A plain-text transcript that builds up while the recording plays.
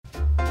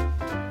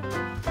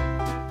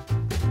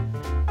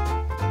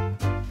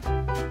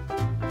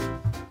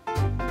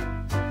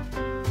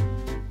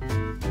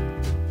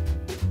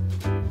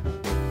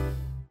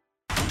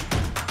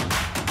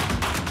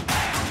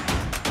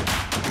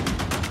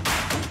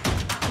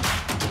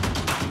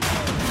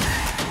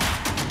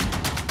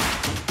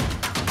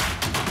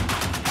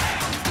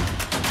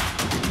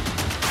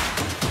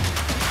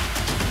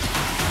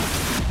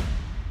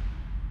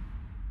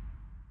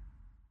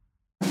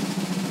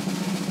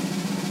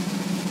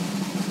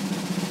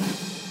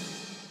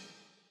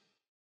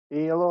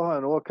Hey, aloha,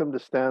 and welcome to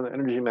Stan the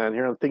Energy Man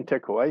here on Think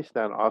Tech Hawaii.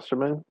 Stan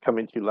Osterman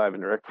coming to you live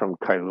and direct from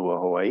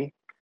Kailua, Hawaii.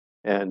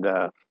 And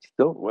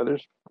still,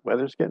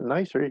 weather's getting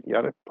nicer. You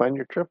got to plan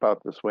your trip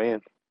out this way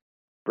and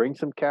bring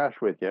some cash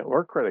with you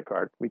or credit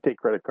card. We take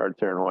credit cards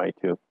here in Hawaii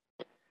too.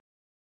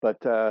 But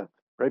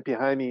right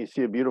behind me, you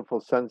see a beautiful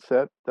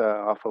sunset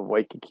off of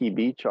Waikiki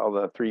Beach. All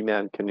the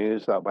three-man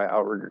canoes out by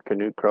Outrigger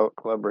Canoe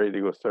Club ready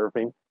to go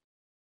surfing.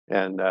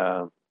 And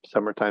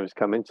summertime's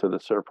coming, so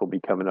the surf will be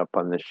coming up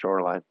on this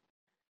shoreline.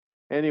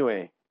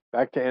 Anyway,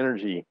 back to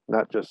energy,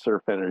 not just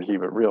surf energy,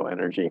 but real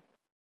energy.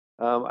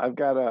 I've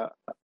got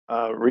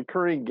a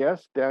recurring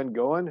guest, Dan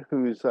Goen,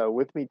 who's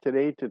with me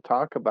today to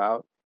talk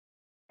about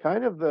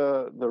kind of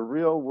the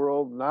real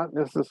world, not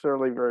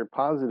necessarily very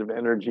positive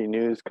energy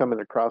news coming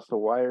across the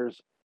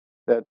wires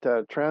that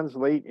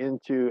translate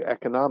into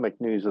economic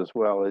news as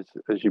well.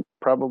 As you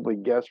probably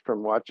guessed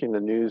from watching the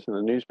news and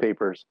the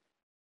newspapers,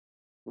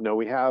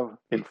 we have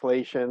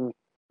inflation.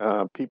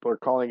 People are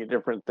calling it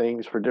different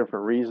things for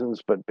different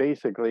reasons, but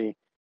basically,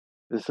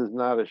 this is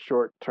not a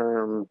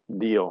short-term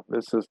deal.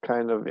 This is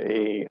kind of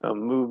a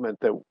movement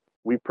that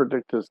we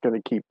predict is going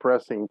to keep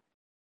pressing,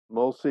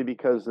 mostly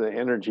because of the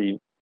energy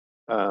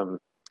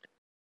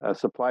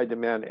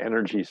supply-demand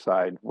energy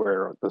side,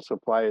 where the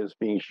supply is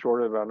being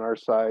shorted on our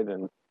side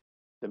and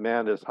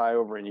demand is high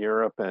over in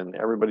Europe, and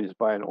everybody's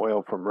buying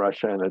oil from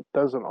Russia, and it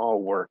doesn't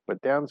all work.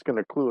 But Dan's going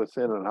to clue us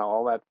in on how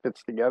all that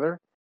fits together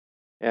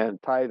and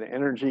tie the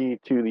energy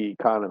to the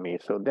economy.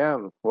 So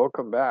Dan,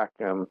 welcome back.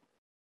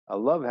 I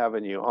love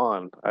having you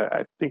on.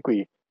 I think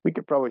we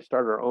could probably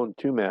start our own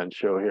two-man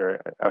show here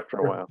after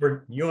a while.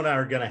 You and I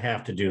are going to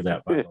have to do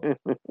that, by the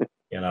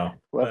way.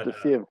 We'll have to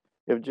see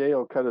if Jay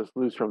will cut us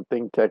loose from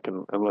Think Tech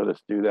and let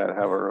us do that,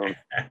 have our own.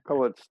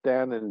 Call it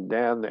Stan and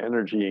Dan, the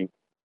Energy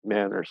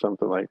Man, or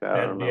something like that.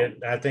 I don't know.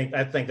 I think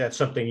that's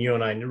something you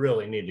and I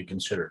really need to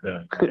consider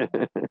doing.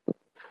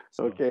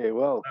 Okay,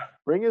 well,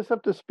 bring us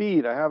up to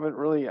speed. I've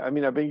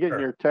been getting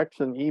your texts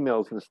and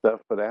emails and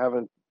stuff, but I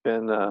haven't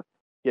been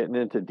getting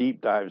into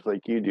deep dives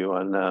like you do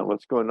on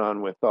what's going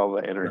on with all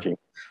the energy.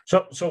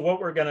 So what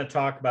we're going to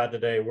talk about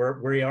today,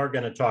 we are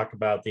going to talk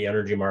about the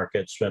energy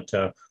markets, but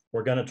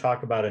we're going to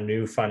talk about a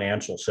new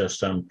financial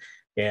system,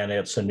 and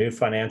it's a new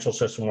financial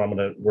system. I'm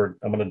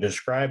going to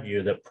describe to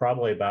you that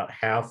probably about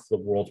half the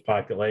world's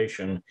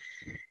population,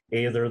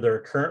 either they're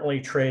currently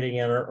trading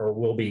in or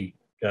will be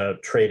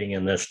trading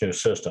in this new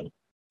system.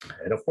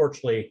 And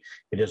unfortunately,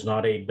 it is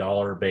not a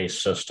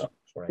dollar-based system.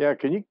 Right? Yeah,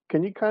 can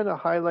you kind of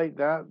highlight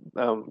that?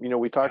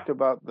 We talked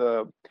about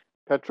the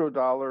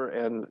petrodollar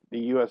and the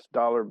U.S.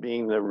 dollar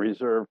being the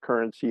reserve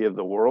currency of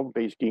the world.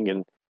 Basically, you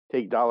can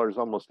take dollars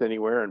almost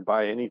anywhere and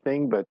buy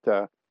anything. But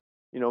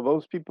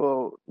those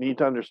people need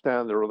to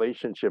understand the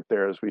relationship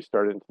there as we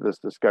start into this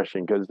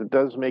discussion, because it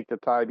does make the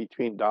tie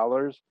between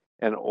dollars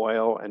and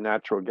oil and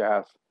natural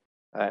gas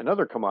and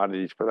other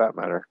commodities for that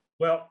matter.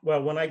 Well,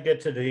 when I get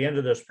to the end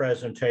of this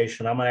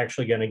presentation, I'm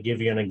actually going to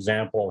give you an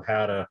example of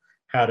how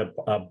to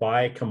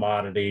buy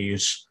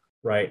commodities,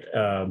 right,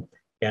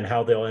 and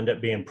how they'll end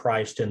up being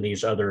priced in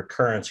these other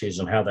currencies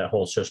and how that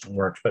whole system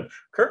works. But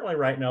currently,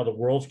 right now, the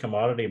world's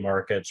commodity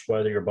markets,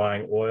 whether you're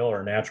buying oil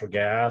or natural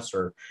gas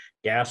or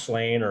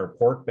gasoline or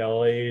pork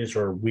bellies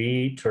or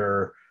wheat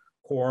or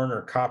corn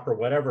or copper,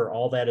 whatever,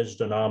 all that is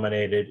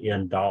denominated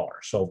in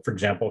dollars. So, for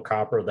example,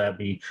 copper, that'd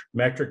be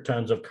metric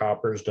tons of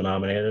copper is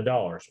denominated in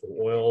dollars.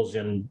 Oil's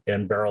in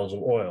barrels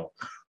of oil,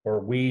 or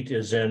wheat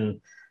is in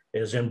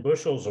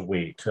bushels of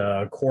wheat.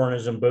 Corn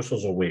is in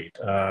bushels of wheat.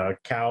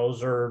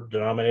 Cows are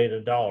denominated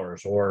in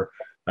dollars. Or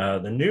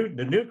the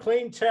new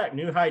clean tech,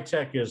 new high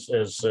tech is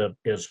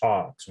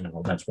hogs.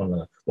 That's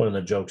one of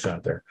the jokes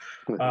out there.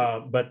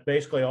 But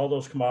basically, all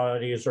those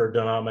commodities are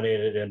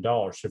denominated in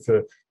dollars.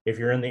 If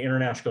you're in the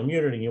international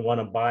community and you want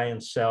to buy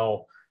and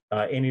sell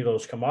any of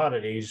those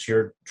commodities,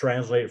 you're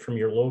translated from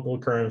your local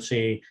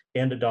currency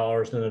into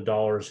dollars, and the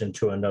dollars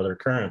into another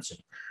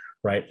currency.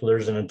 Right. So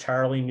there's an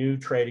entirely new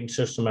trading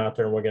system out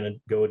there. We're going to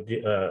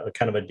go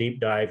kind of a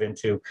deep dive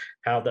into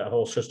how that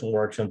whole system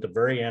works. And at the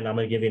very end, I'm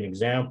going to give you an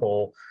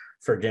example,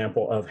 for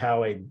example, of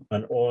how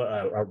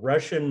a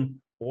Russian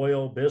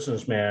oil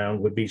businessman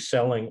would be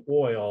selling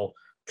oil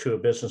to a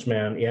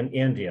businessman in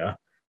India,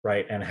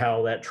 right? And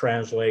how that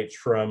translates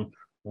from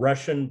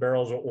Russian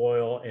barrels of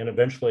oil, and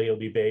eventually it'll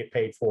be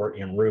paid for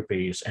in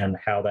rupees, and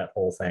how that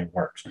whole thing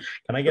works.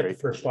 Can I get the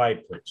first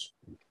slide, please?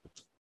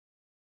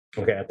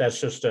 Okay, that's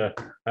just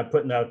I'm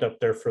putting that up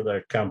there for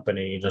the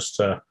company, just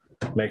to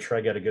make sure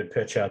I get a good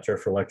pitch out there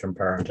for Electrum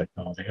Power and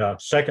Technology.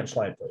 Second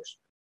slide, please.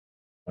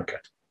 Okay.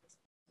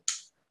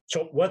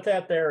 So what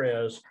that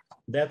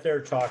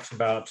there talks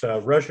about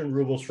Russian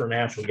rubles for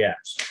natural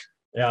gas.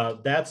 Now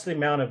that's the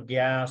amount of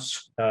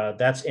gas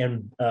that's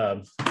in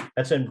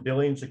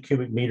billions of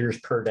cubic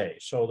meters per day.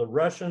 So the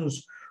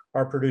Russians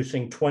are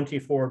producing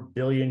 24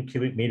 billion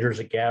cubic meters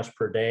of gas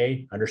per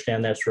day.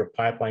 Understand that's through a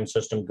pipeline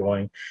system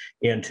going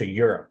into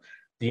Europe.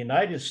 The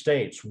United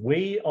States,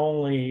 we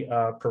only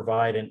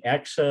provide an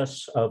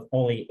excess of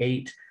only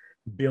 8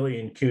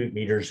 billion cubic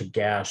meters of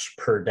gas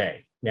per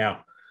day.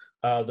 Now,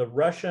 The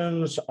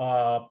Russians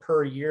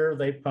per year,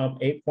 they pump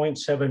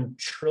 8.7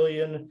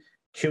 trillion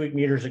cubic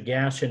meters of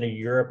gas into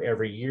Europe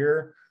every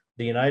year.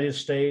 The United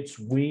States,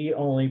 we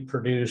only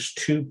produce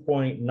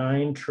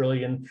 2.9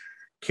 trillion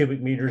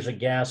cubic meters of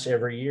gas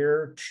every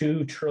year.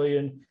 2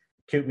 trillion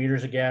cubic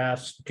meters of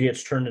gas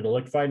gets turned into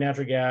liquefied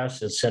natural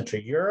gas in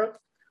Central Europe.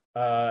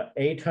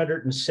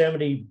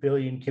 870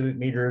 billion cubic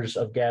meters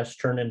of gas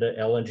turned into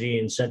LNG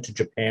and sent to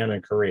Japan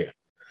and Korea.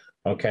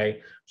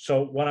 Okay,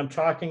 so what I'm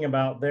talking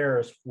about there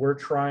is we're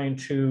trying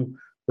to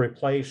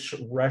replace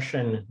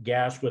Russian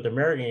gas with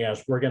American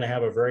gas. We're going to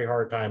have a very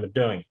hard time of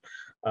doing.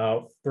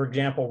 For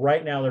example,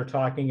 right now they're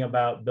talking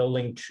about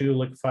building 2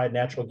 liquefied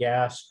natural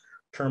gas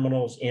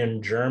terminals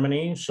in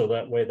Germany, so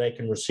that way they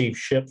can receive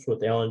ships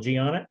with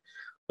LNG on it.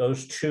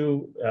 Those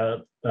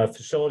 2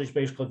 facilities,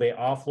 basically, they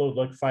offload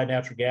liquefied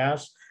natural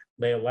gas.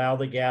 They allow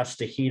the gas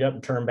to heat up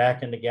and turn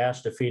back into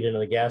gas to feed into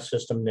the gas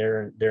system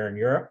there in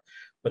Europe.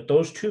 But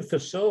those 2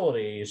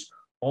 facilities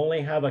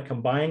only have a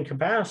combined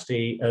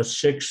capacity of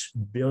 6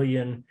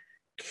 billion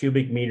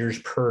cubic meters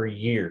per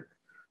year.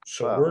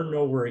 So Wow. we're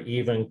nowhere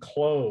even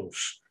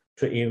close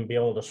to even be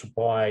able to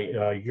supply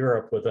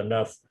Europe with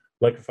enough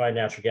liquefied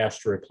natural gas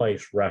to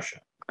replace Russia.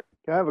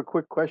 I have a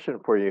quick question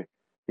for you.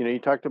 You know, you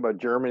talked about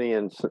Germany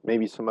and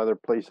maybe some other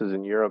places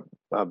in Europe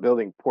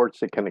building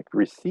ports that can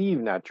receive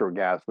natural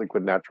gas,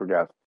 liquid natural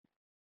gas.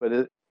 But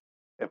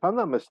if I'm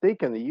not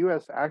mistaken, the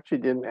U.S. actually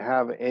didn't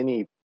have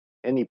any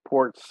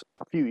ports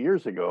a few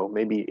years ago,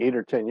 maybe 8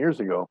 or 10 years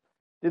ago.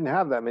 Didn't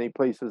have that many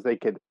places they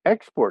could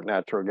export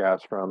natural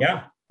gas from.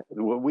 Yeah.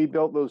 We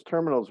built those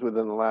terminals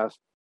within the last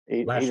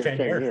eight or 10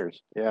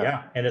 years.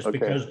 Yeah. And it's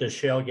because the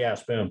shale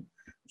gas boom.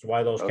 That's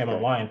why those came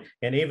online.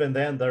 And even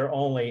then, they're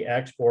only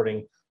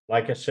exporting,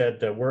 like I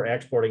said, we're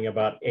exporting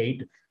about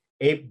 8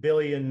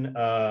 billion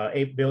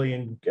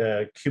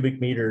cubic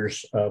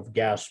meters of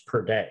gas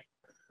per day.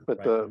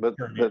 But right?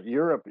 but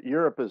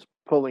Europe is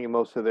pulling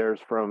most of theirs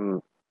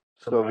from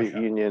Soviet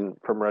Russia. Union,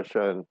 from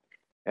Russia,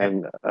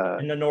 and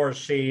in the North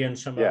Sea and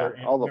some other.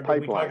 all the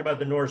pipelines. We talked about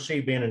the North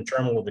Sea being in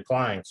terminal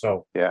decline.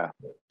 So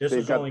this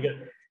is only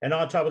good. And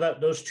on top of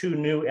that, those 2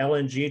 new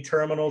LNG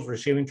terminals,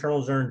 receiving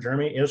terminals are in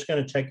Germany. It's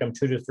going to take them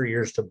 2 to 3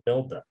 years to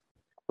build them.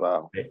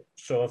 Wow. Okay.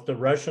 So if the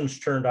Russians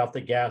turned off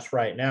the gas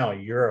right now,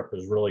 Europe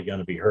is really going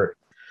to be hurt.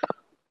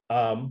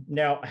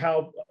 Now,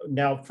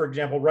 for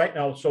example, right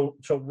now, so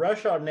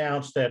Russia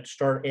announced that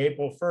start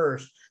April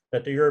 1st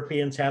that the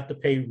Europeans have to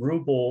pay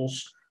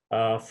rubles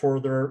for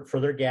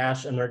their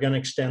gas, and they're going to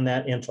extend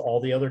that into all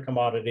the other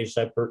commodities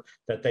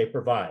that they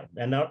provide,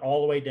 and not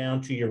all the way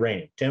down to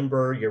uranium,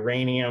 timber,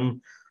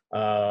 uranium,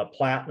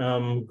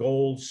 platinum,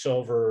 gold,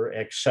 silver,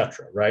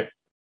 etc. Right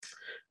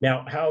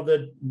now, how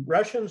the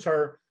Russians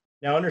are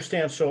now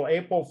understand. So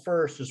April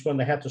 1st is when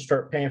they have to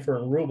start paying for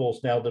in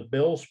rubles. Now the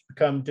bills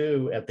become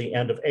due at the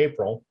end of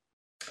April,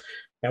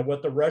 and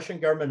what the Russian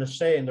government is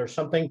saying, there's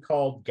something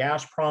called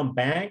Gazprom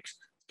banks.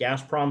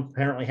 Gazprom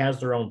apparently has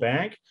their own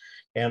bank.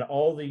 And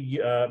all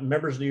the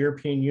members of the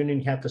European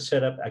Union have to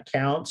set up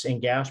accounts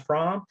in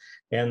Gazprom,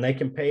 and they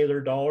can pay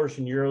their dollars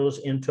and euros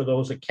into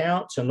those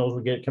accounts, and those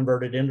will get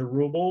converted into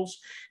rubles.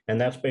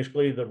 And that's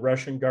basically the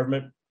Russian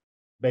government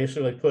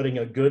basically putting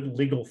a good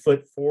legal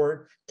foot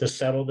forward to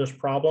settle this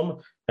problem.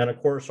 And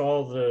of course,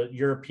 all the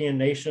European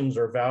nations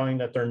are vowing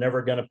that they're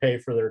never going to pay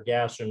for their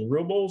gas in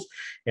rubles.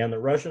 And the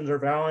Russians are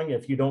vowing,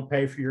 if you don't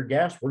pay for your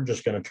gas, we're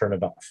just going to turn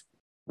it off.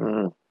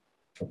 Mm-hmm.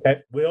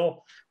 Okay,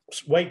 we'll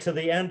wait to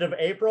the end of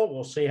April.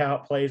 We'll see how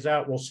it plays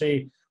out. We'll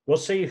see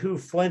who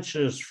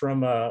flinches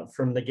from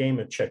the game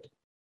of chicken.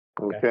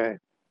 Okay.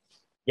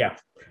 Yeah.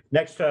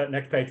 Next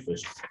page,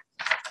 please.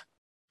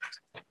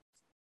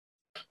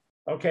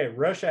 Okay,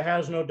 Russia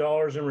has no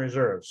dollars in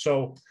reserves.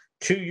 So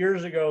 2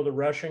 years ago, the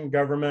Russian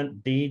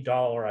government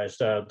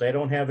de-dollarized. They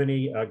don't have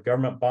any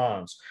government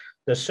bonds.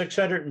 The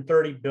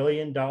 $630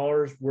 billion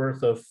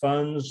worth of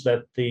funds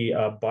that the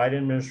Biden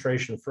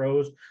administration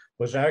froze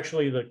was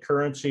actually the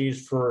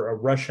currencies for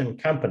Russian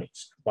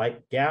companies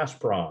like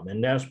Gazprom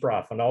and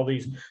Nesprov and all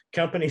these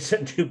companies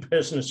that do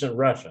business in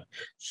Russia.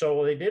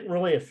 So they didn't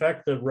really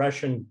affect the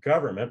Russian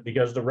government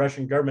because the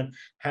Russian government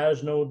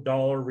has no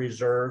dollar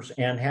reserves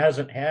and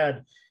hasn't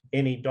had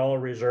any dollar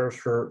reserves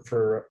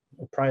for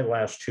probably the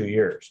last 2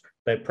 years.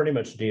 They pretty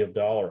much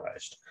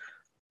de-dollarized.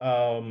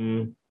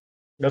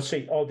 Let's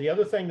see. Oh, the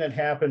other thing that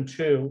happened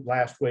too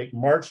last week,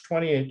 March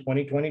 28,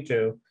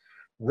 2022,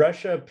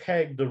 Russia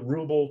pegged the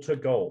ruble to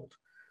gold.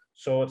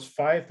 So it's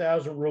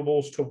 5,000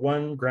 rubles to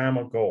 1 gram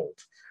of gold.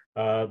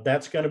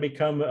 That's going to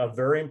become a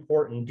very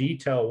important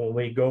detail when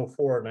we go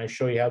forward, and I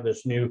show you how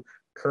this new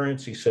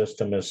currency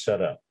system is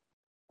set up.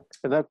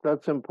 And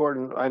that's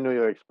important. I know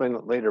you'll explain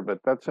it later, but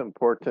that's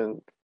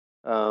important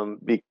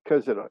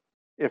because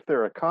if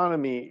their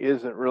economy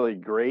isn't really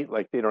great,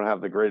 like they don't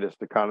have the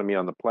greatest economy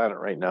on the planet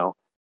right now,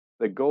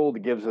 the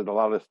gold gives it a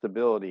lot of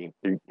stability.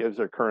 It gives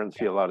their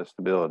currency a lot of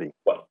stability.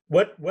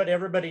 what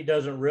everybody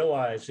doesn't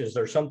realize is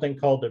there's something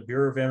called the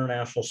Bureau of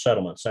International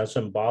Settlements. That's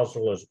in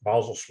Basel,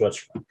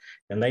 Switzerland,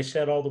 and they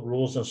set all the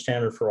rules and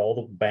standard for all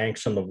the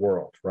banks in the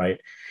world, right?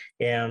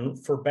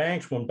 And for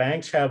banks, when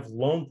banks have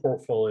loan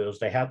portfolios,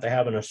 they have to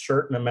have a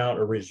certain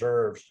amount of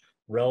reserves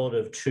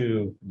relative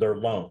to their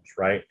loans,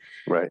 right?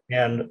 Right.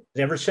 And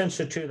ever since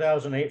the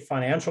 2008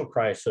 financial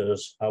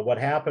crisis, what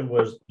happened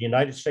was the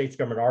United States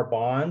government, our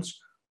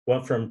bonds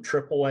went from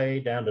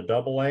AAA down to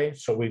AA.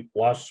 So we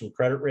lost some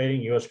credit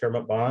rating, US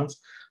government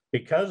bonds.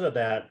 Because of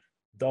that,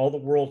 all the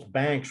world's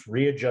banks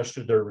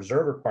readjusted their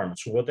reserve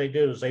requirements. So what they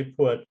did is they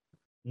put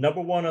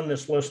number one on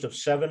this list of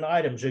 7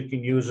 items you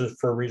can use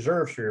for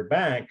reserves for your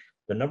bank.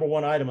 The number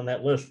one item on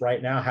that list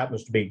right now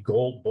happens to be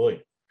gold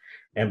bullion.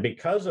 And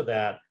because of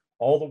that,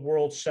 all the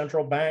world's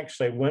central banks,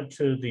 they went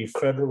to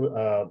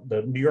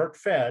the New York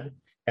Fed,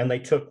 and they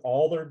took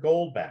all their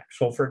gold back.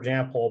 So for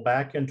example,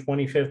 back in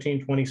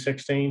 2015,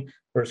 2016,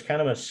 there was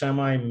kind of a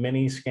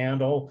semi-mini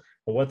scandal.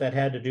 And what that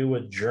had to do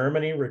with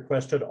Germany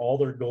requested all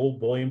their gold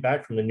bullion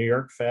back from the New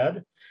York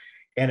Fed.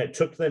 And it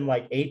took them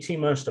like 18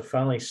 months to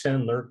finally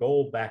send their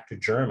gold back to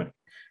Germany.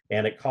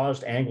 And it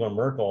caused Angela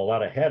Merkel a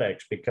lot of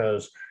headaches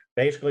because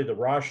basically the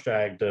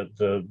Reichstag,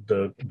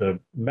 the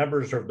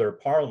members of their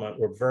parliament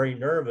were very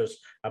nervous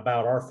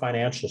about our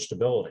financial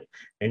stability.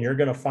 And you're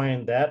going to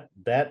find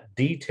that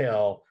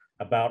detail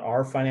about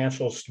our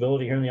financial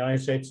stability here in the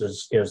United States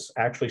is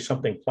actually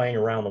something playing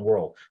around the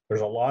world.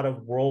 There's a lot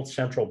of world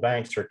central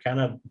banks that are kind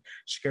of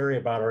scary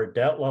about our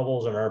debt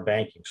levels and our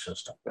banking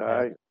system.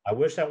 I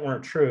wish that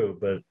weren't true,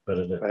 but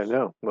it is. I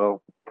know.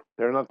 Well,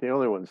 they're not the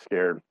only ones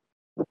scared.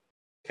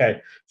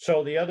 Okay,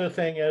 so the other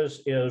thing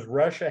is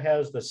Russia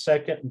has the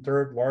second and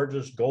third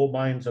largest gold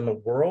mines in the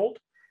world.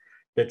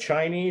 The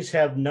Chinese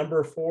have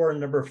number 4 and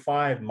number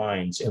 5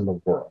 mines in the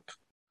world.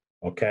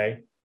 Okay,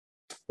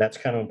 that's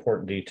kind of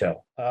important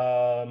detail.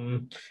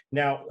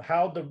 Now,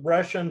 how the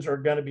Russians are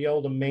going to be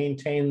able to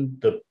maintain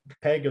the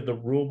peg of the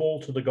ruble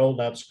to the gold,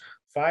 that's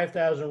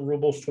 5,000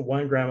 rubles to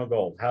 1 gram of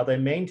gold. How they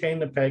maintain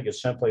the peg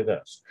is simply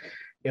this.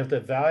 If the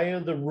value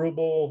of the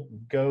ruble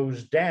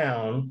goes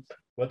down,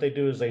 what they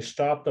do is they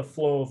stop the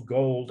flow of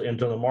gold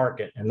into the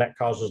market, and that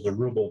causes the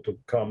ruble to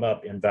come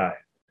up in value.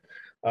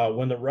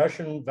 When the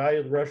value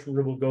of the Russian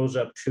ruble goes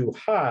up too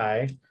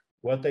high,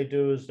 what they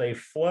do is they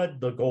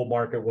flood the gold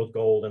market with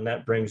gold, and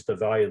that brings the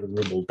value of the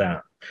ruble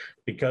down.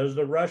 Because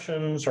the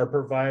Russians are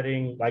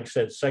providing, like I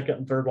said, second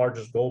and third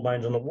largest gold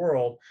mines in the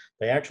world,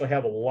 they actually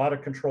have a lot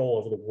of control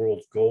over the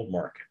world's gold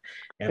market.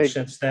 And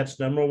since that's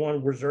number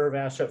one reserve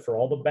asset for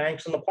all the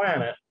banks on the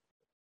planet,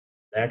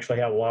 they actually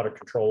have a lot of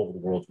control over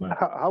the world's money.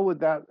 How would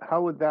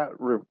that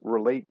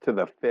relate to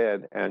the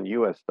Fed and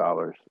U.S.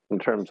 dollars in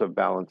terms of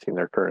balancing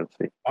their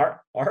currency?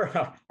 Our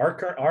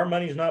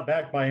money's not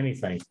backed by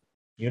anything.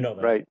 You know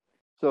that, right?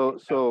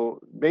 So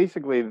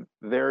basically,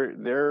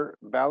 they're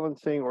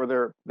balancing,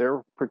 or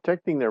they're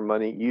protecting their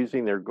money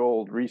using their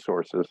gold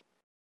resources,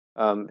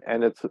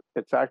 and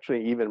it's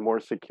actually even more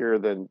secure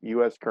than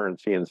U.S.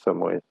 currency in some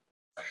ways.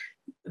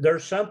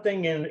 There's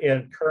something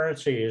in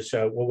currencies,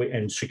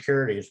 in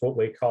securities, what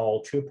we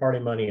call 2-party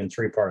money and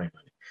 3-party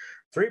money.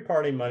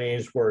 3-party money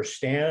is where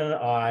Stan and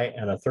I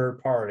and a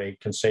third party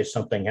can say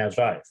something has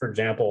value. For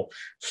example,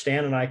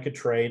 Stan and I could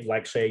trade,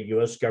 like, say, a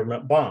U.S.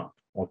 government bond,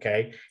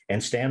 okay?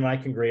 And Stan and I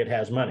can agree it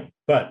has money.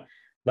 But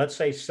let's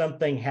say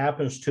something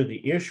happens to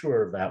the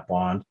issuer of that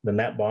bond, then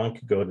that bond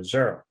could go to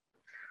zero.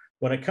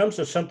 When it comes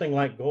to something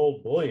like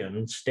gold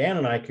bullion, Stan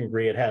and I can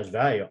agree it has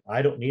value.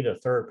 I don't need a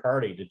third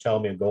party to tell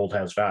me gold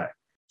has value.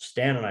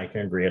 Stan and I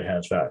can agree it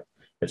has value.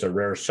 It's a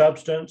rare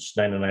substance,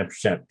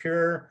 99%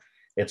 pure.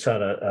 It's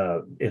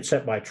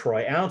set by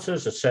troy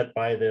ounces. It's set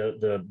by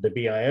the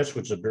BIS,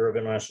 which is the Bureau of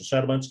International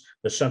Settlements,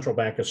 the central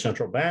bank of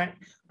central bank.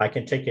 I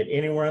can take it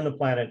anywhere on the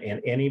planet, and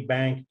any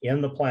bank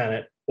in the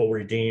planet will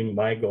redeem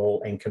my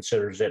gold and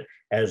considers it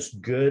as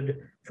good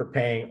for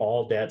paying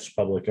all debts,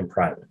 public and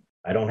private.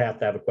 I don't have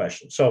to have a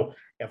question. So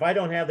if I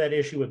don't have that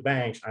issue with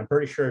banks, I'm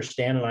pretty sure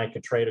Stan and I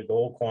could trade a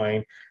gold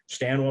coin.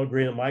 Stan will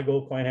agree that my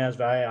gold coin has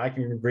value. I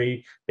can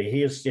agree that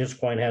his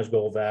coin has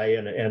gold value,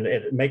 and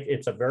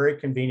it's a very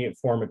convenient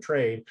form of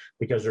trade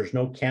because there's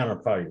no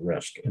counterparty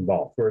risk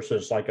involved.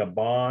 Versus like a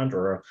bond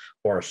or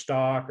a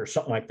stock or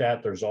something like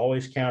that, there's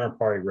always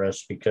counterparty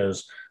risk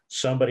because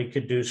somebody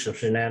could do some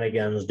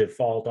shenanigans,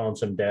 default on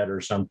some debt or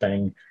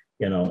something,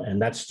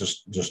 and that's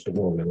just the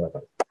world we live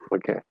in.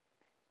 Okay.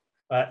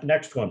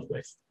 Next one,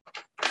 please.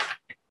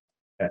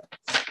 Okay.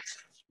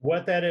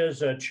 What that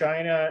is,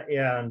 China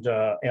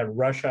and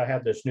Russia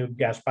have this new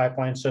gas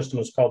pipeline system.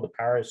 It's called the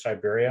Power of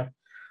Siberia.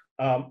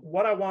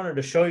 What I wanted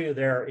to show you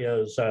there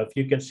is, if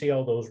you can see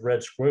all those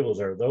red squiggles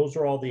there, those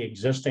are all the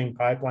existing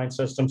pipeline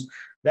systems.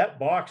 That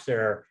box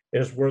there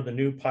is where the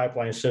new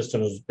pipeline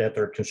systems that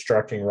they're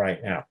constructing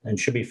right now and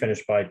should be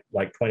finished by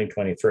like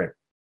 2023.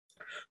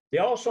 They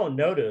also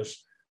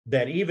notice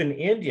that even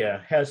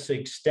India has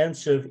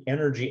extensive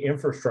energy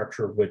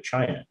infrastructure with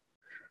China.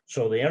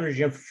 So the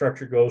energy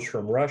infrastructure goes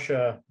from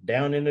Russia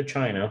down into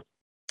China.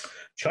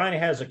 China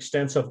has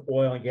extensive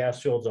oil and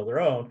gas fields of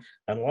their own,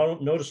 and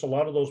notice a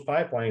lot of those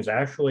pipelines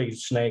actually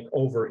snake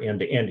over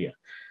into India.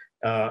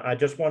 I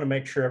just want to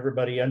make sure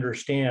everybody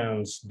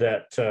understands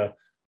that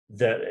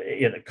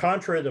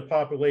contrary to the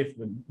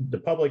population, the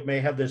public may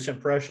have this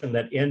impression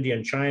that India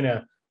and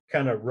China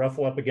kind of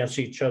ruffle up against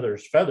each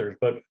other's feathers.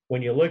 But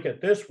when you look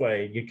at this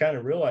way, you kind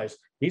of realize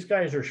these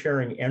guys are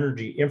sharing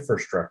energy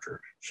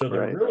infrastructure. So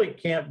there Right. really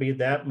can't be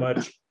that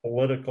much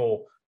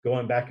political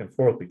going back and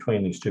forth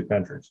between these two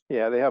countries.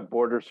 Yeah, they have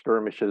border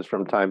skirmishes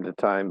from time to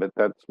time, but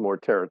that's more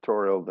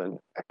territorial than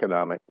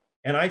economic.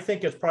 And I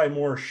think it's probably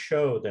more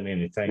show than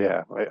anything.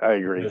 Yeah, I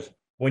agree. Because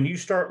when you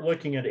start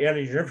looking at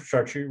energy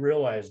infrastructure, you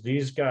realize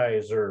these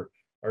guys are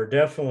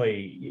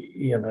definitely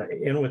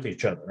in with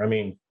each other. I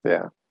mean,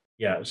 Yeah.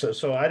 yeah.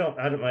 So I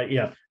don't.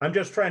 Yeah. I'm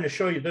just trying to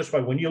show you this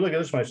way. When you look at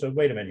this one, I said,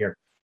 wait a minute here.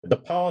 The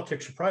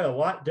politics are probably a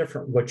lot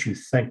different what you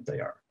think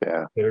they are.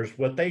 Yeah. There's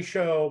what they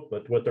show,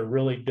 but what they're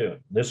really doing.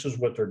 This is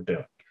what they're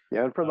doing.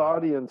 Yeah, and for the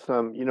audience,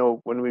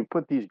 when we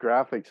put these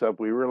graphics up,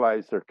 we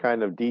realize they're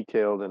kind of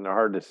detailed and they're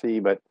hard to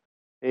see. But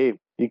hey,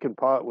 you can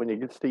pause when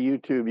it gets to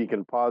YouTube. You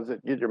can pause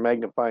it, get your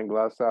magnifying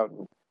glass out,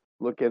 and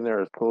look in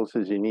there as close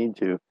as you need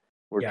to.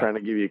 We're trying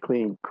to give you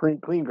clean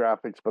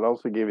graphics, but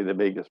also give you the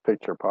biggest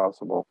picture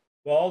possible.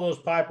 Well, all those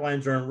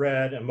pipelines are in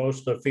red, and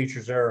most of the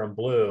features there are in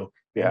blue.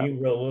 Yeah. And you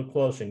really look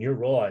close, and you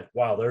realize,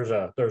 wow, there's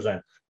a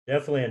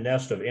definitely a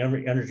nest of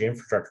energy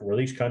infrastructure where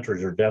these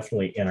countries are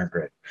definitely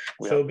integrated.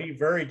 Yeah. So it'd be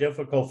very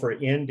difficult for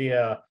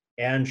India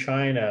and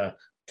China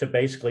to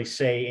basically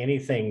say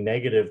anything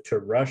negative to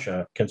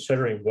Russia,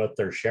 considering what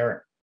they're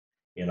sharing.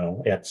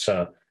 It's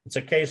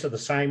a case of the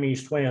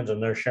Siamese twins,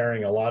 and they're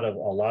sharing a lot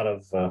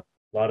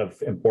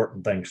of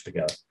important things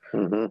together.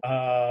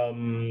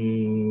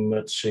 Mm-hmm.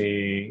 Let's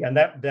see, and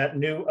that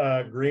new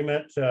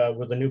agreement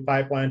with the new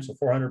pipelines, the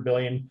 $400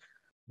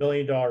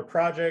 billion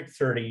project,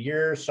 30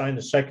 years, signed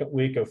the second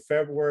week of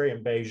February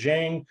in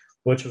Beijing,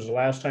 which was the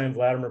last time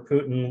Vladimir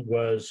Putin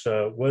was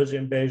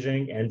in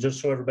Beijing. And just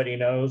so everybody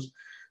knows,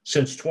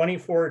 since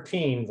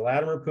 2014,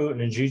 Vladimir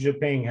Putin and Xi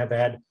Jinping have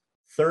had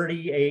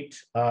 38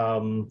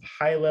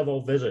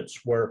 high-level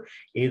visits where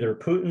either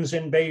Putin's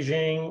in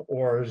Beijing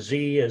or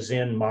Xi is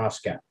in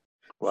Moscow.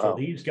 Wow. So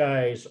these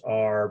guys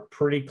are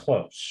pretty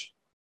close.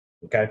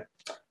 Okay.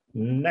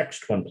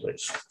 Next one,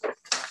 please.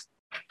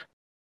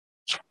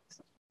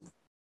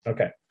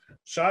 Okay.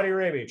 Saudi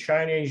Arabia,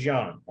 Chinese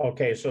yuan.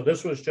 Okay. So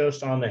this was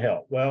just on the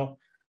hill. Well,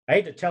 I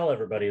hate to tell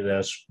everybody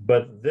this,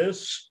 but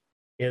this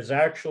is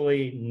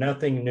actually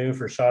nothing new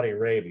for Saudi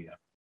Arabia,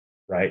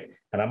 right?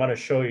 And I'm going to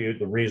show you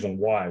the reason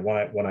why.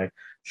 When I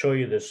show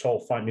you this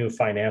whole new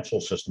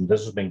financial system,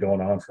 this has been going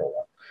on for a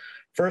while.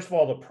 First of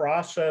all, the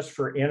process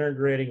for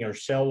integrating or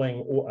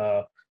selling,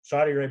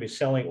 Saudi Arabia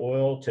selling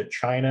oil to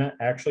China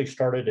actually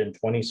started in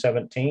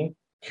 2017.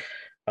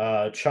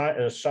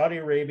 Saudi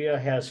Arabia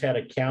has had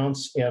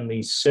accounts in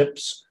the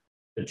CIPS,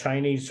 the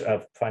Chinese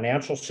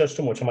financial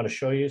system, which I'm going to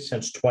show you,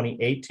 since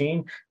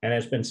 2018, and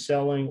has been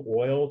selling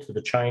oil to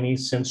the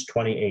Chinese since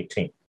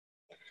 2018.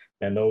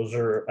 And those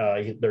are,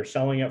 they're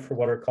selling it for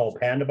what are called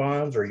panda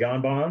bonds or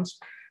yuan bonds.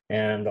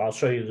 And I'll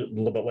show you a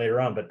little bit later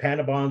on, but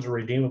panda bonds are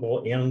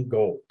redeemable in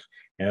gold.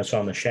 And it's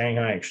on the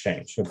Shanghai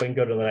Exchange. So if we can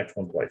go to the next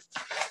one, please.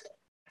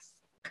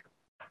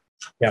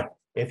 Yeah,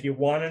 if you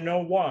want to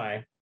know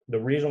why, the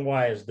reason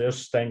why is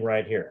this thing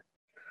right here.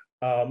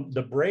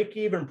 The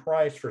break-even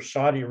price for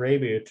Saudi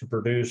Arabia to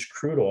produce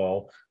crude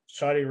oil,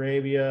 Saudi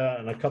Arabia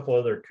and a couple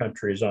other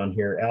countries on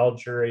here,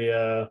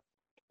 Algeria,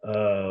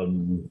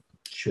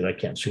 I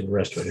can't see the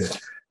rest of it here.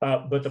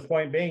 But the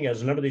point being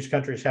is a number of these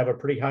countries have a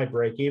pretty high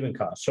break-even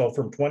cost. So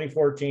from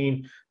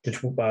 2014 to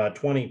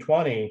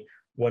 2020,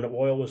 when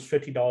oil was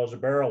 $50 a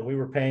barrel, we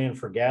were paying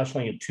for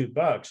gasoline at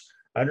 $2.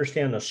 I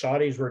understand the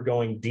Saudis were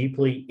going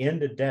deeply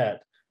into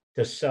debt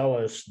to sell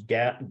us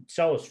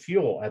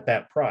fuel at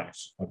that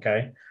price.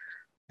 Okay.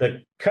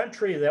 The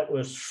country that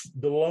was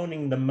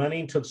loaning the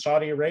money to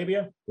Saudi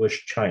Arabia was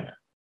China.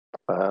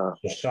 So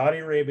Saudi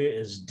Arabia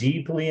is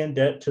deeply in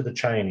debt to the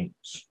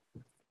Chinese,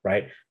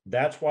 right?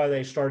 That's why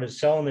they started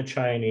selling the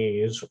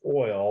Chinese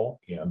oil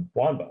in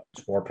yuan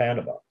bonds or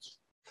panda bonds.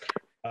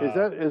 Is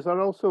that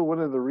also one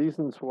of the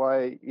reasons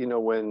why,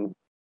 when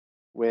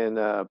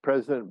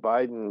President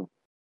Biden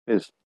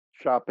is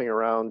shopping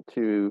around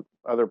to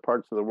other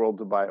parts of the world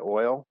to buy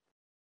oil,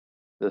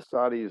 the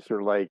Saudis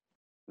are like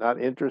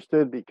not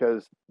interested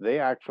because they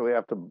actually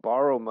have to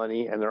borrow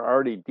money and they're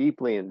already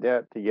deeply in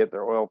debt to get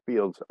their oil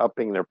fields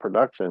upping their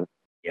production.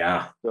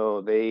 Yeah.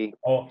 So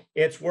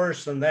it's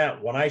worse than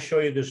that. When I show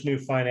you this new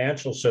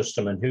financial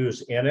system and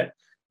who's in it,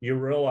 you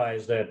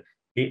realize that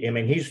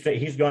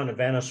he's gone to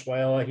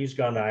Venezuela, he's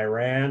gone to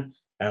Iran,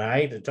 and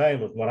I hate to tell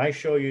you, when I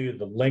show you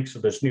the links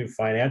of this new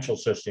financial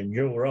system,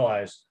 you'll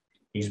realize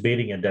he's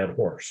beating a dead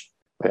horse.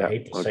 Yeah, I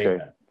hate to say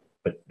that,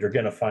 but you're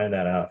going to find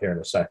that out here in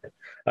a second.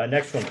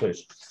 Next one,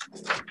 please.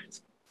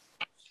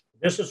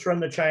 This is from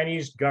the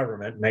Chinese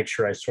government. Make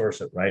sure I source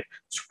it right.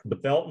 It's the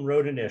Belt and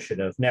Road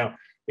Initiative. Now,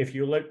 if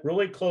you look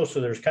really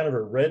closely, there's kind of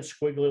a red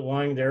squiggly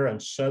line there in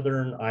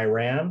southern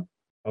Iran.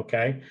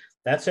 Okay,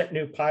 that's that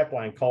new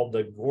pipeline called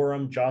the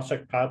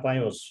Gorham-Josik pipeline.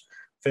 It was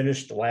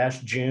finished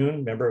last June.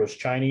 Remember, it was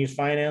Chinese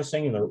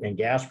financing, and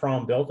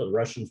Gazprom built it. The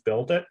Russians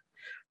built it.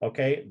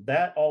 Okay,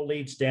 that all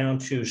leads down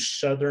to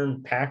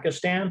southern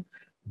Pakistan.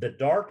 The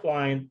dark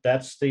line,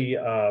 that's the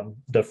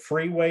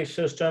freeway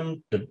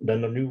system,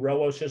 then the new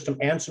railroad system,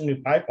 and some new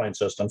pipeline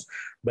systems.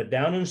 But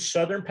down in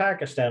southern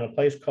Pakistan, a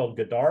place called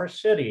Gadar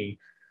City,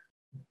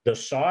 the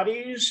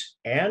Saudis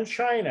and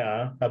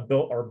China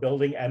are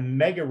building a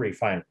mega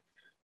refinery.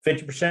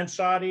 50%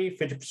 Saudi,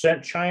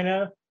 50%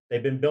 China.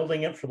 They've been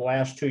building it for the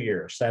last 2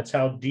 years. That's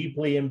how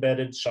deeply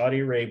embedded Saudi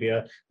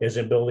Arabia is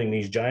in building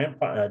these giant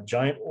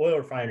oil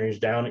refineries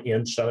down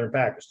in southern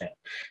Pakistan.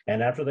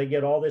 And after they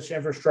get all this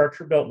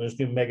infrastructure built in this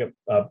new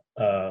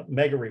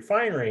mega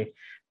refinery,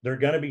 they're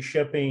going to be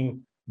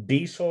shipping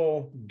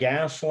diesel,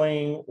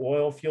 gasoline,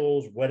 oil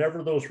fuels,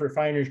 whatever those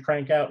refineries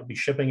crank out, to be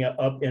shipping it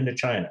up into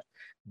China.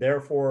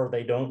 Therefore,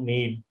 they don't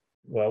need,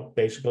 well,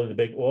 basically the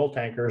big oil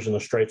tankers in the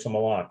Straits of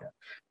Malacca.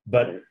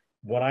 But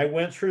when I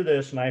went through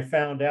this and I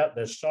found out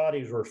that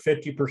Saudis were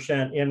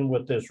 50% in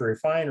with this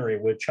refinery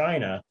with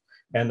China,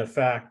 and the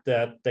fact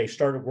that they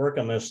started work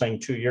on this thing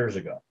 2 years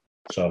ago.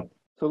 So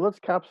let's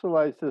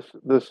capsulize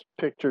this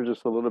picture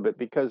just a little bit,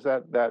 because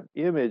that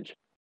image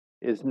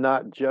is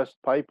not just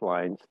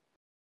pipelines,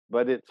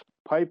 but it's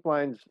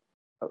pipelines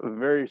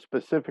very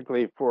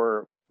specifically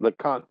for the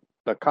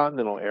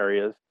continental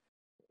areas,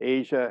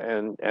 Asia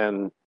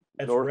and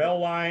it's North, rail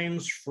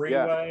lines,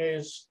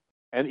 freeways.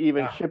 And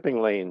even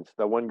shipping lanes,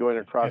 the one going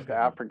across to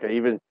Africa.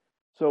 Even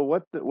so,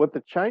 what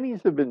the Chinese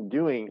have been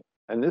doing,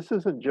 and this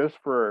isn't just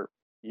for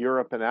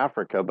Europe and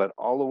Africa, but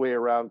all the way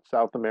around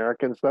South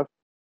America and stuff,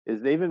 is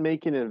they've been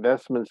making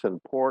investments in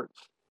ports,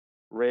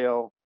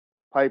 rail,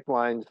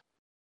 pipelines,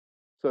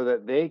 so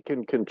that they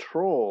can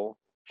control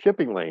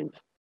shipping lanes.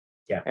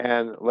 Yeah.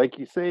 And like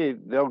you say,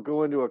 they'll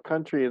go into a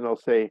country and they'll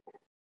say,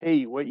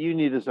 "Hey, what you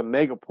need is a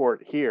mega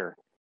port here,"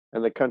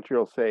 and the country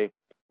will say,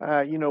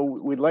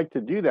 we'd like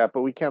to do that,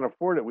 but we can't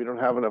afford it. We don't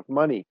have enough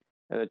money.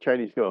 And the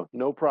Chinese go,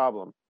 "No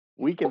problem.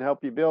 We can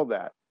help you build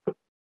that."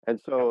 And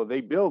so they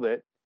build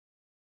it.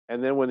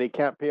 And then when they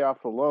can't pay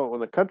off the loan, when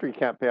the country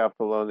can't pay off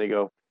the loan, they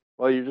go,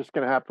 "Well, you're just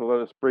going to have to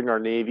let us bring our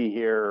Navy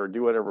here or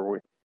do whatever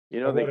they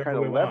kind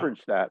of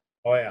leverage that.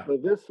 Oh, yeah. So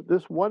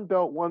this One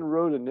Belt, One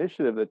Road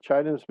initiative that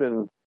China's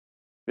been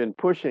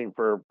pushing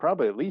for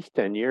probably at least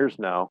 10 years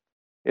now,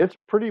 it's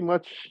pretty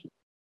much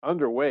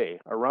underway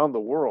around the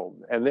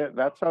world, and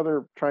that's how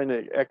they're trying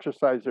to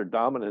exercise their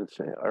dominance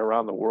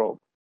around the world.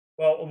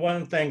 Well, one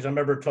of the things I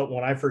remember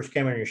when I first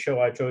came on your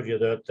show, I told you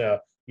that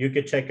you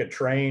could take a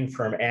train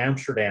from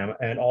Amsterdam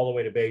and all the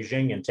way to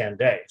Beijing in 10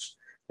 days,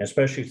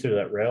 especially through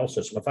that rail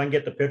system. If I can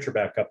get the picture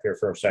back up here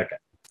for a second.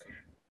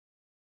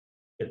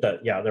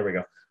 Yeah, there we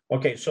go.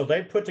 Okay, so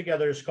they put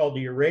together, it's called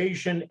the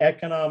Eurasian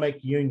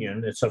Economic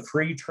Union. It's a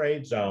free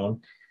trade zone.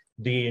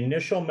 The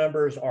initial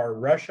members are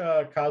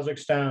Russia,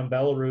 Kazakhstan,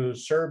 Belarus,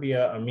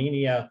 Serbia,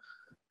 Armenia,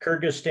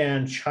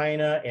 Kyrgyzstan,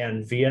 China,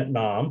 and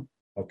Vietnam.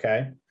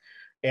 Okay.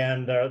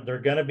 And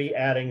they're going to be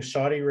adding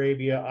Saudi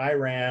Arabia,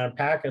 Iran,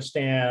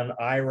 Pakistan,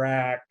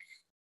 Iraq,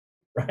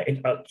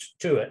 right,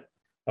 to it.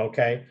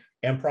 Okay.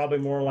 And probably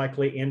more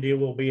likely India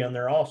will be in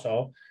there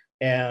also.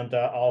 And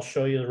I'll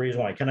show you the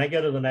reason why. Can I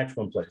go to the next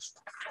one, please?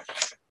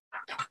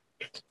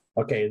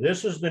 Okay,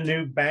 this is the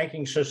new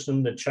banking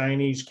system the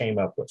Chinese came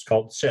up with. It's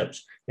called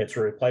CIPS. It's a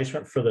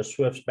replacement for the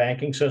SWIFT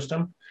banking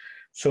system.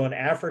 So in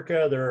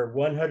Africa, there are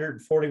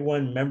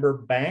 141 member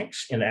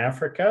banks in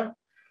Africa.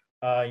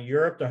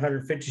 Europe,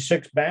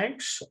 156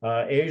 banks.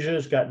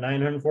 Asia's got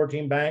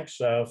 914 banks.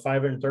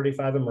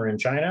 535 of them are in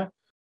China.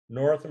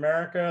 North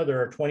America,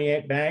 there are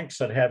 28 banks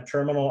that have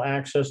terminal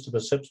access to the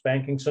CIPS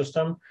banking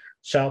system.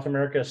 South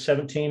America,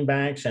 17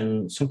 banks,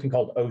 and something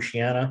called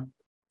Oceania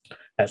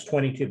has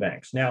 22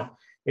 banks. Now,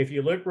 if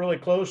you look really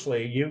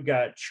closely, you've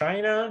got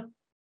China,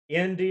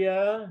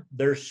 India,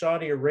 there's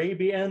Saudi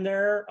Arabia in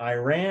there,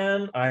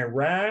 Iran,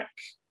 Iraq,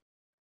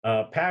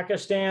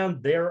 Pakistan.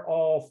 They're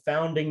all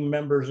founding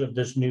members of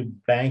this new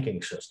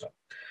banking system.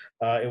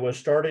 It was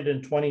started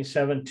in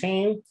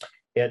 2017.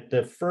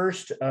 The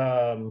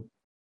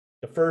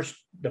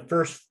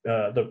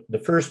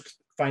first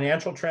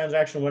financial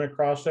transaction went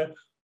across it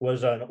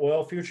was an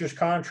oil futures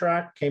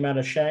contract, came out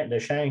of the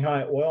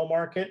Shanghai oil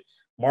market.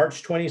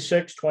 March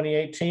 26,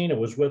 2018, it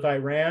was with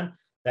Iran.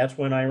 That's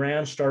when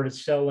Iran started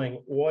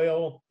selling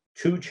oil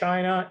to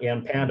China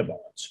in panda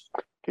bonds.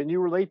 Can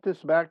you relate this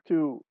back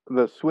to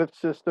the SWIFT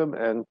system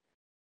and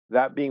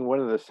that being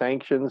one of the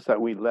sanctions that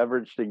we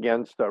leveraged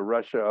against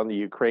Russia on the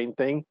Ukraine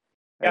thing?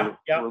 Yeah.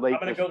 I'm going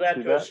to go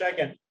to a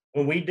second.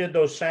 When we did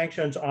those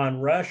sanctions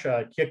on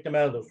Russia, kicked them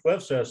out of the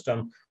SWIFT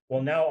system,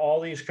 well, now all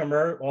those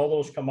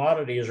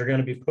commodities are going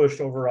to be pushed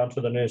over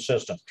onto the new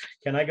system.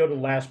 Can I go to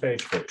the last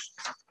page, please?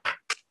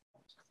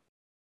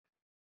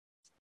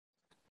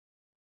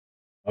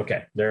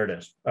 Okay, there it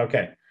is.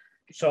 Okay,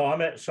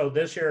 so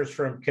this here is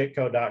from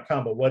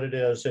Kitco.com, but what it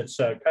is, it's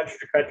a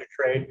country-to-country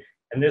trade,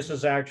 and this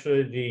is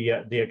actually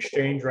the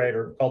exchange rate,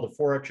 or called the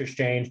Forex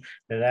exchange,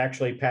 and it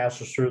actually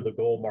passes through the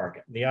gold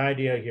market. The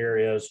idea here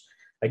is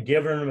A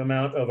given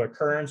amount of a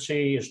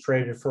currency is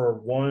traded for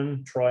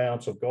 1 troy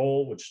ounce of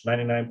gold, which is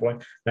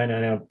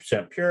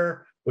 99.99%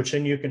 pure, which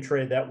then you can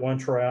trade that 1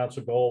 troy ounce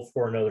of gold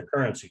for another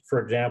currency.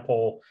 For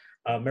example,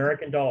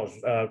 American dollars,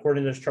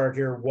 according to this chart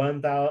here,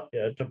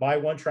 to buy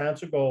 1 troy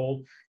ounce of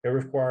gold, it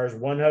requires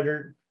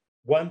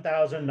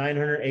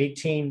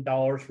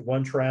 $1,918 for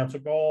 1 troy ounce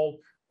of gold,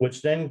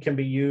 which then can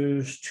be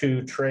used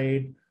to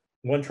trade.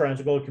 1 troy ounce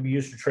of gold can be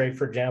used to trade,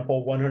 for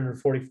example,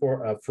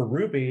 144 for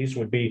rupees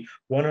would be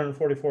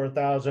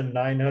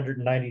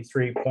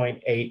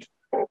 144,993.8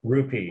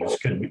 rupees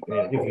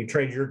if you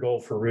trade your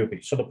gold for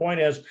rupees. So the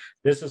point is,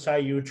 this is how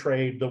you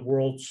trade the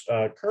world's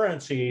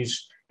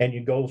currencies, and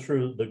you go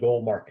through the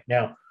gold market.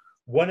 Now,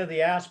 one of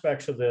the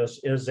aspects of this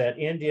is that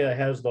India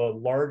has the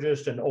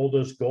largest and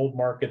oldest gold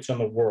markets in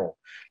the world.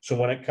 So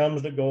when it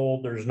comes to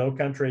gold, there's no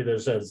country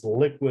that's as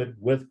liquid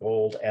with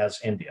gold as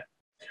India.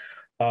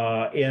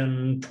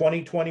 In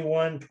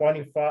 2021,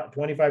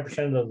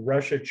 25% of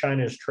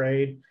Russia-China's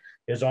trade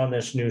is on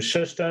this new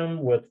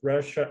system with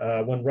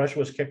Russia. When Russia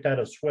was kicked out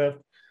of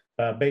SWIFT,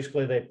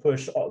 basically they're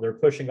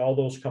pushing all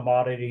those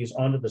commodities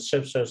onto the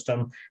SIF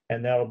system,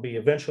 and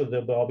eventually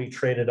they'll all be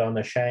traded on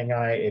the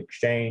Shanghai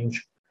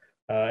Exchange.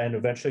 And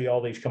eventually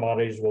all these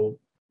commodities will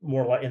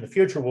in the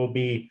future will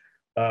be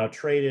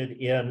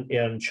traded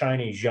in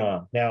Chinese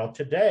yuan. Now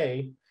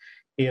today,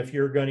 if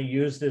you're going to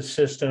use this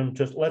system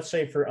to, let's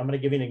say I'm going to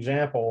give you an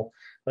example.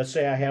 Let's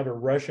say I have a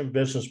Russian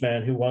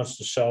businessman who wants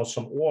to sell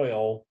some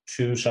oil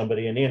to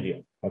somebody in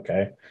India,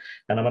 okay?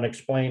 And I'm going to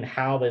explain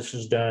how this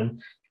is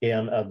done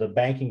in the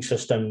banking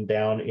system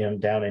down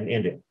in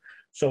India.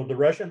 So the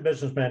Russian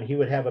businessman, he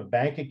would have a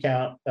bank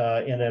account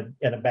in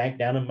a bank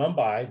down in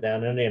Mumbai,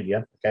 down in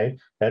India, okay?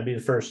 That'd be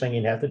the first thing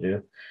he'd have to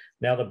do.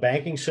 Now the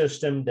banking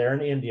system there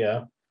in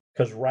India,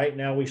 because right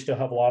now we still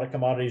have a lot of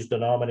commodities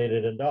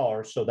denominated in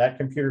dollars. So that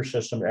computer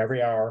system every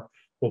hour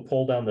will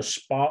pull down the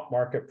spot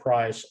market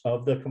price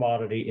of the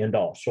commodity in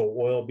dollars. So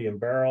oil will be in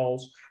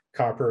barrels,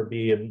 copper would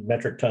be in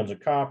metric tons of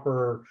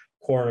copper,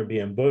 corn would be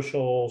in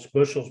bushels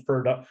per,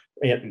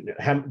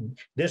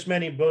 this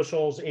many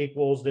bushels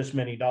equals this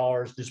many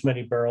dollars, this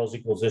many barrels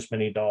equals this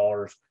many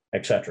dollars,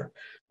 etc.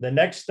 The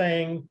next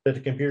thing that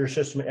the computer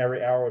system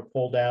every hour would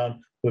pull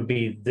down would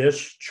be this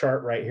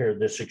chart right here,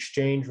 this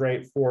exchange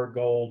rate for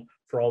gold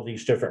for all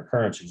these different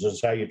currencies. This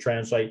is how you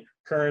translate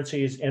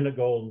currencies into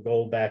gold and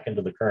gold back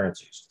into the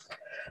currencies.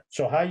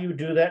 So how you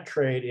do that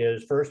trade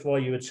is, first of all,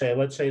 you would say,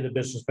 let's say the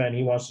businessman,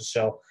 he wants to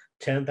sell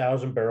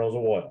 10,000 barrels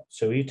of oil.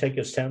 So he'd take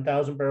his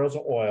 10,000 barrels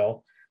of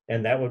oil,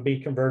 and that would be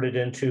converted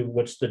into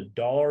what's the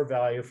dollar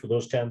value for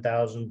those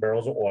 10,000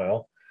 barrels of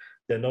oil.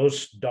 Then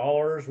those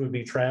dollars would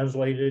be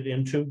translated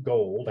into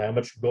gold. How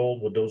much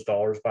gold would those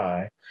dollars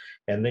buy?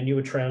 And then you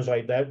would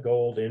translate that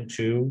gold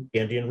into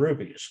Indian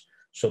rupees.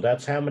 So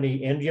that's how many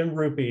Indian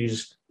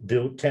rupees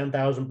the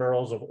 10,000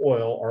 barrels of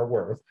oil are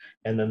worth.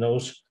 And then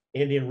those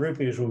Indian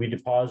rupees will be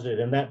deposited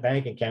in that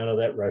bank account of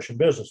that Russian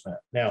businessman.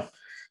 Now,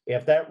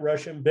 if that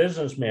Russian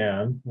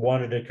businessman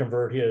wanted to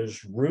convert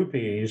his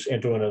rupees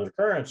into another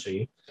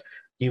currency,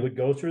 he would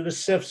go through the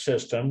SIF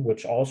system,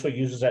 which also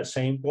uses that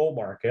same gold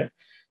market.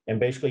 And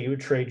basically you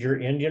would trade your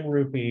Indian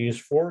rupees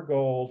for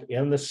gold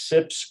in the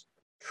SIP's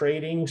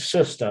trading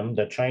system,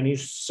 the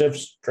Chinese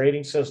SIF's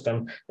trading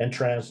system, and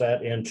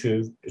translate that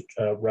into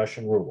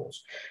Russian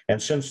rubles.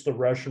 And since the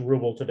Russian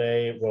ruble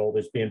today, well,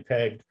 is being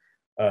pegged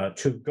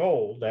to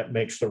gold, that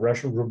makes the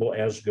Russian ruble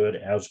as good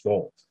as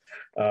gold.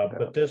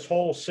 But this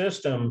whole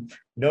system,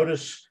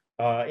 notice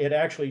it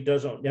actually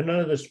doesn't, none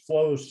of this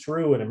flows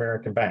through an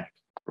American bank.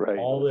 Right.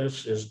 All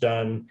this is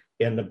done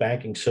in the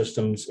banking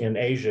systems in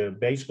Asia,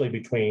 basically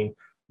between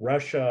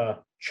Russia,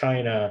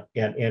 China,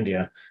 and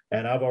India.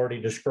 And I've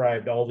already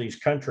described all these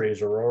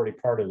countries are already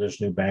part of this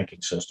new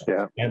banking system.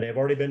 Yeah. And they've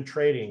already been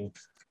trading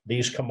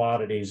these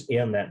commodities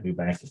in that new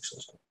banking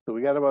system. So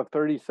we got about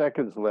 30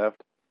 seconds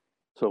left.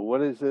 So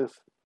what is this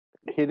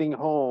hitting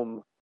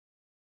home?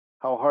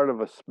 How hard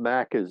of a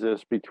smack is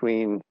this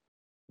between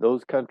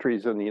those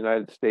countries and the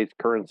United States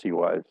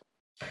currency-wise?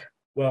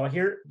 Well,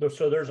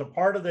 so there's a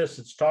part of this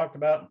that's talked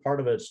about and part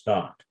of it's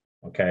not,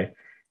 okay?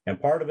 And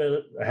part of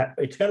it,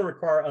 it's going to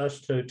require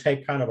us to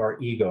take kind of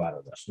our ego out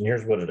of this. And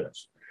here's what it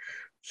is.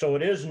 So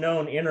it is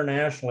known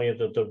internationally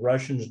that the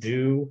Russians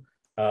do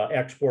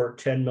export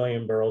 10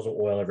 million barrels of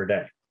oil every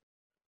day.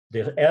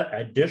 The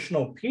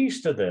additional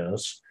piece to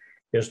this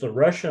is the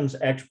Russians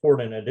export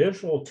an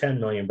additional 10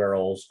 million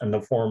barrels in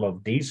the form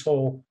of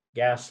diesel,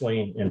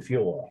 gasoline, and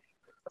fuel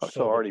oil.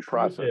 So already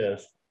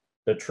processed.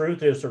 The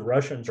truth is the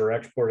Russians are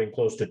exporting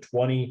close to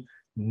 20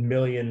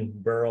 million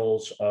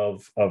barrels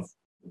of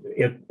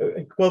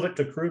equivalent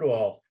to crude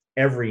oil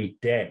every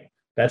day.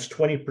 That's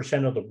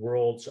 20% of the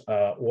world's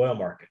oil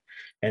market.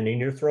 And then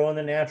you're throwing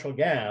the natural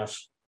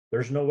gas,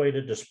 there's no way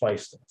to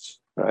displace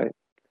this. Right.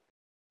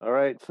 All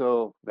right.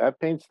 So that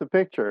paints the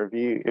picture.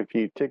 If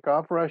you tick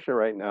off Russia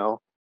right now,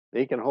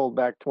 they can hold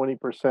back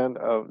 20%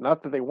 of,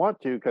 not that they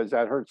want to, because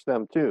that hurts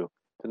them too,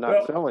 to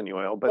not sell any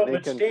oil, but they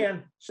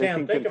can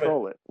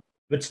control it.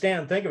 But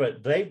Stan, think of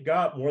it. They've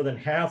got more than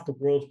half the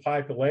world's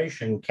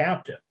population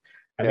captive.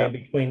 I Yeah.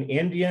 mean, between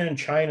India and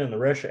China and the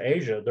rest of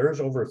Asia, there's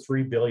over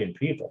 3 billion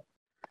people.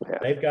 Yeah.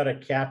 They've got a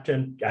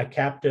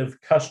captive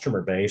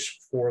customer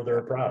base for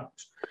their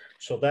products.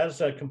 So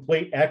that's a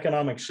complete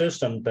economic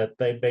system that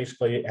they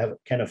basically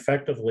can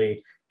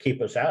effectively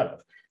keep us out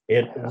of.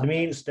 It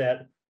means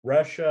that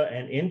Russia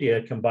and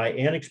India can buy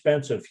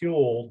inexpensive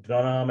fuel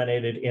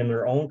denominated in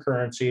their own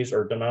currencies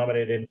or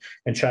denominated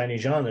in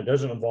Chinese yuan that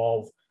doesn't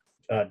involve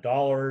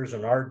dollars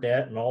and our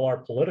debt and all our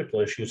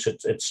political issues.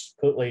 It's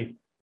completely,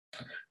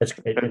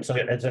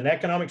 it's an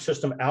economic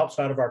system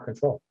outside of our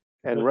control.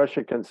 And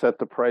Russia can set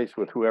the price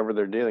with whoever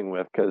they're dealing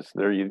with, because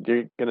they're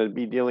going to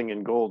be dealing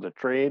in gold to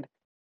trade,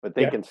 but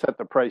they can set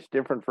the price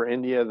different for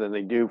India than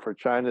they do for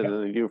China,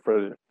 than they do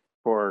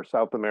for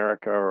South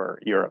America or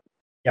Europe.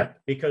 Yeah,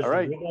 because the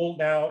ruble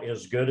now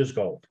is good as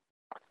gold.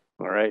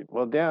 All right.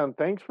 Well, Dan,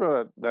 thanks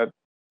for that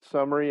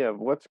summary of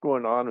what's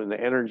going on in the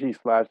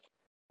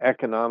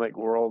energy/economic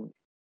world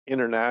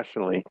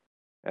internationally.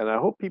 And I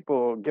hope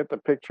people get the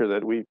picture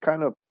that we've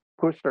kind of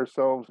pushed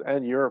ourselves,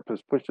 and Europe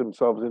has pushed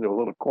themselves into a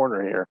little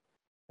corner here.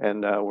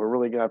 And we're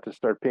really going to have to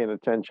start paying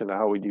attention to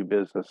how we do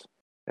business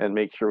and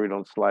make sure we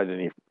don't slide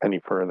any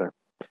further.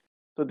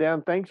 So,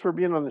 Dan, thanks for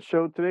being on the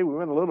show today. We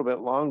went a little bit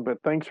long,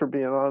 but thanks for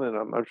being on. And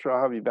I'm sure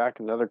I'll have you back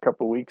in another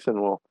couple of weeks, and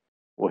we'll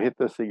hit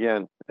this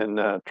again and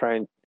try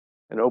and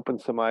open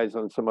some eyes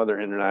on some other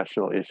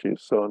international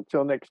issues. So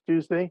until next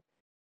Tuesday,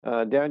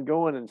 Dan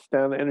Goen and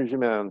Stan the Energy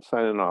Man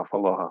signing off.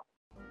 Aloha.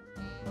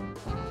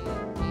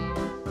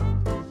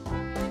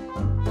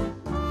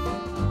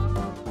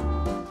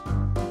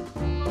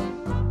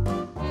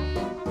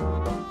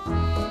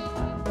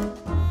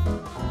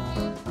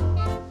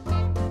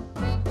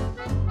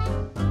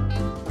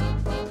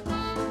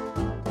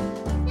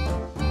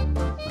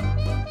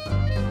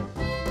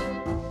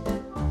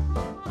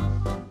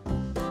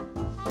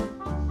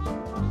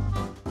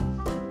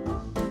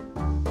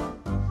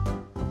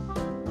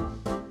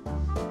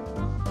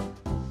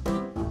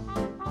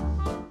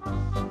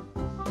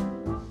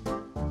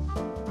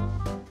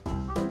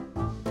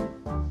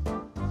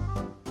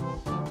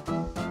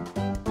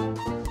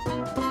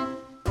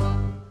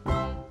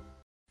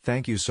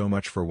 Thank you so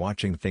much for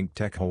watching Think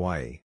Tech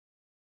Hawaii.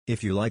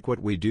 If you like what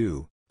we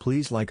do,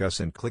 please like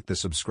us and click the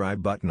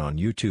subscribe button on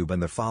YouTube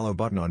and the follow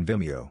button on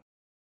Vimeo.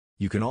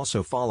 You can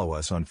also follow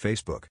us on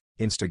Facebook,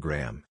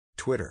 Instagram,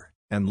 Twitter,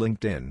 and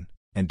LinkedIn,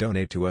 and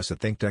donate to us at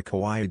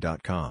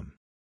thinktechhawaii.com.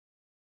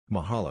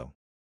 Mahalo.